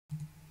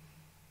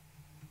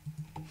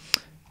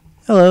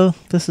Hello,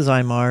 this is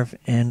iMarv,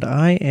 and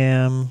I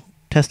am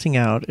testing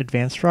out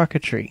Advanced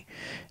Rocketry.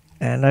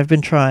 And I've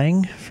been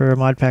trying, for a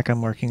mod pack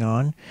I'm working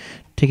on,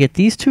 to get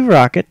these two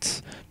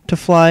rockets to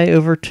fly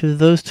over to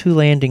those two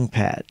landing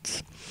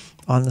pads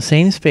on the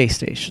same space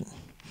station.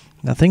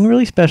 Nothing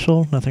really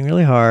special, nothing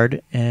really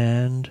hard,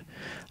 and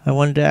I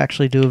wanted to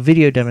actually do a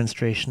video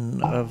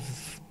demonstration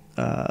of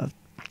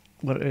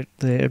what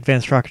the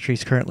Advanced Rocketry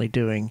is currently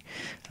doing.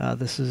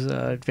 This is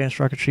Advanced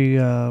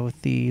Rocketry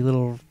with the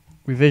little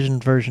revision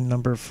version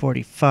number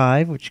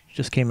 45, which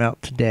just came out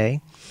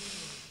today.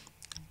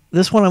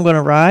 This one I'm going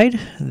to ride.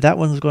 That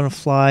one's going to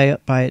fly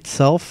by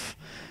itself,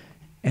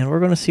 and we're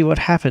going to see what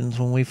happens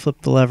when we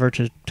flip the lever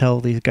to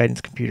tell these guidance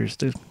computers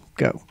to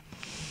go.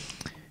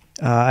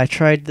 I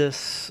tried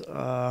this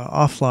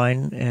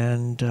offline,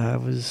 and I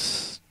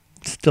was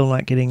still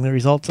not getting the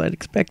results I'd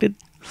expected.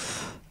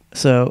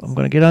 So I'm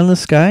going to get on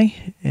this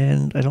guy,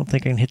 and I don't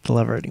think I can hit the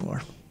lever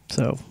anymore.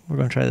 So we're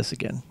going to try this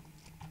again.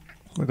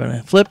 We're going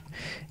to flip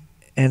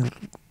and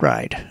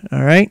ride.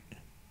 All right.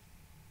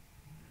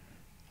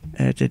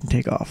 And it didn't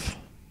take off.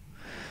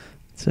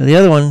 So the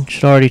other one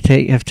should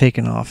already have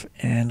taken off,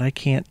 and I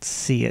can't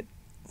see it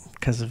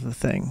because of the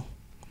thing.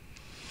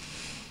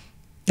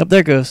 Oh,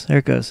 there it goes. There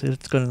it goes.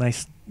 It's going to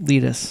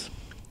lead us.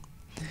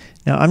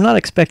 Now, I'm not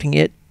expecting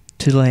it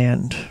to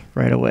land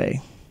right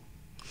away.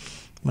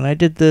 When I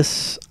did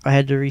this, I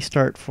had to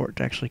restart for it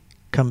to actually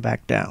come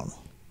back down.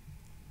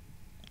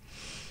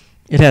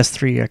 It has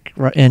 3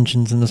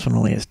 engines, and this one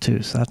only has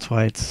 2, so that's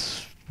why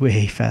it's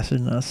way faster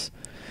than us.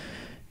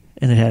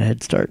 And it had a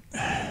head start.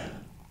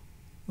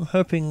 I'm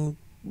hoping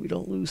we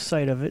don't lose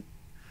sight of it,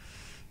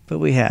 but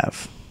we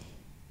have.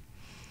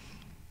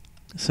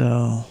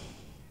 So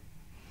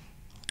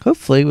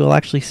hopefully we'll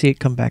actually see it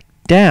come back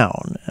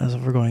down as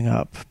we're going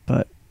up,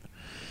 but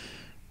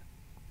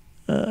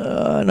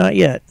not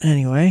yet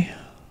anyway.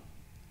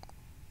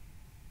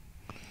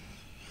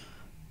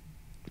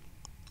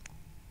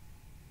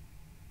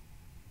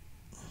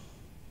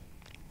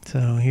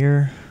 So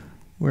here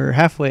we're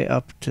halfway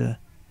up to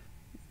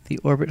the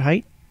orbit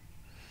height.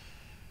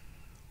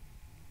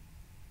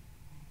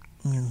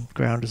 And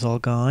ground is all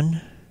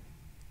gone.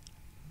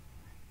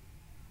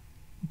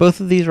 Both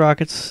of these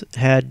rockets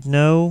had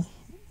no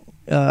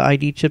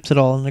ID chips at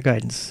all in their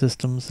guidance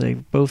systems. They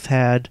both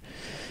had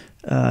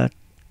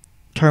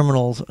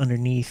terminals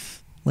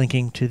underneath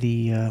linking to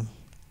the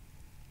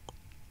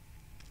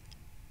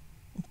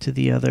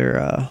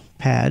other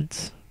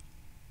pads.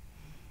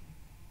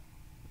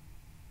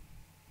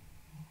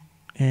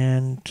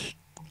 And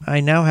I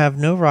now have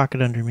no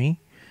rocket under me.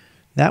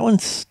 That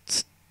one's,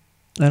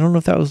 I don't know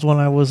if that was the one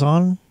I was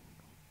on.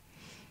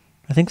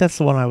 I think that's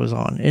the one I was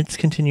on. It's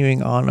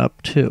continuing on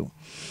up too.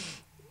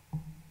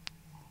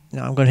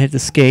 Now I'm going to hit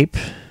escape,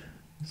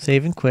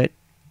 save and quit.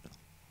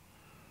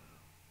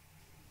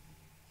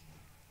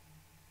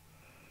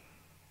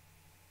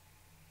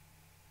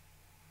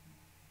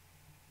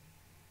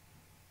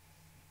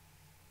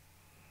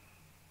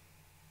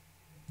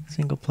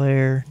 Single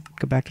player,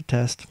 go back to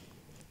test.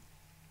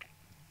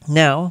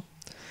 Now,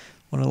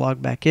 when I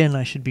log back in,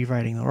 I should be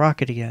riding the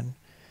rocket again.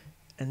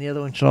 And the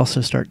other one should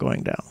also start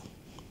going down.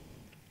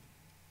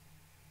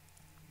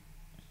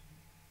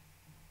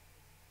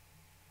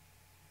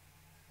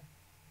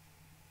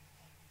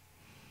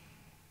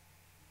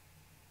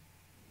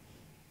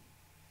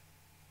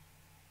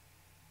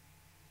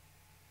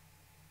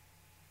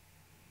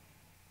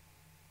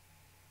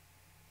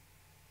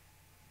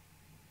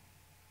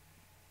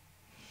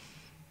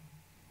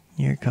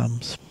 Here it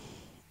comes.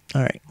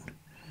 All right.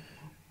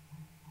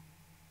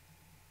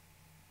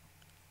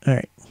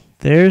 Alright,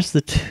 there's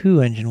the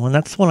 2-engine one.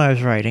 That's the one I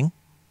was riding.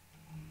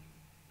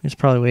 It's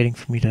probably waiting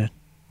for me to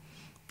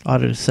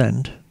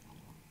auto-descend.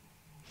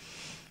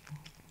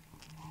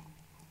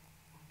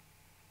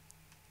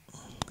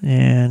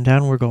 And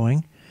down we're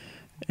going.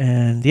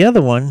 And the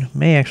other one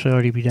may actually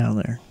already be down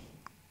there.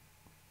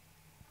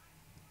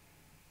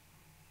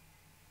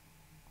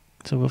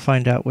 So we'll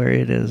find out where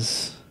it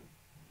is.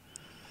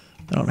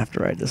 I don't have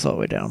to ride this all the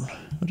way down.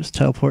 I'll just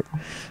teleport.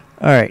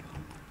 Alright.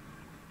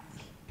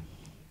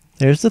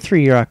 There's the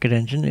 3-rocket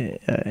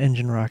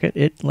engine rocket.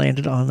 It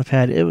landed on the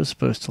pad it was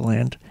supposed to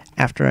land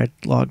after I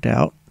logged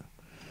out.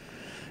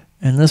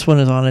 And this one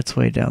is on its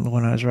way down, the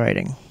one I was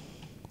riding.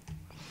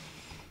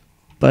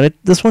 But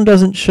this one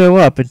doesn't show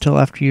up until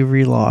after you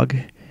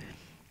relog.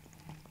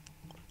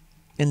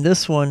 And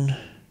this one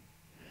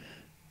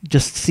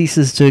just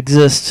ceases to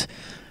exist.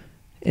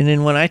 And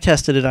then when I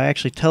tested it, I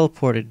actually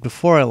teleported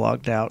before I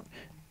logged out.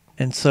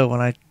 And so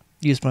when I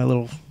used my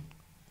little...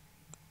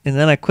 And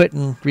then I quit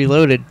and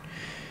reloaded.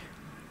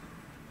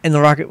 And the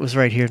rocket was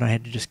right here, and I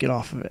had to just get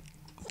off of it.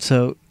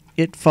 So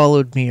it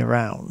followed me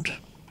around.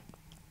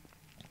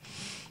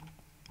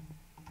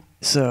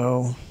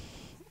 So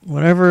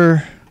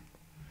whatever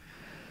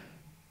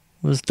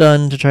was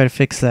done to try to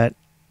fix that,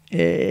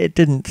 it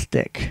didn't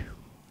stick.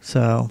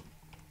 So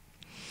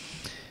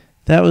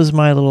that was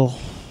my little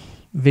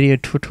video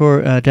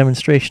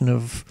demonstration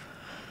of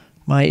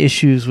my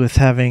issues with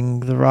having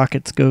the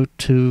rockets go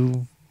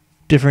to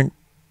different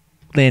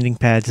landing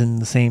pads in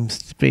the same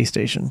space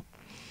station.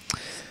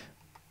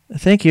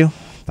 Thank you.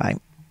 Bye.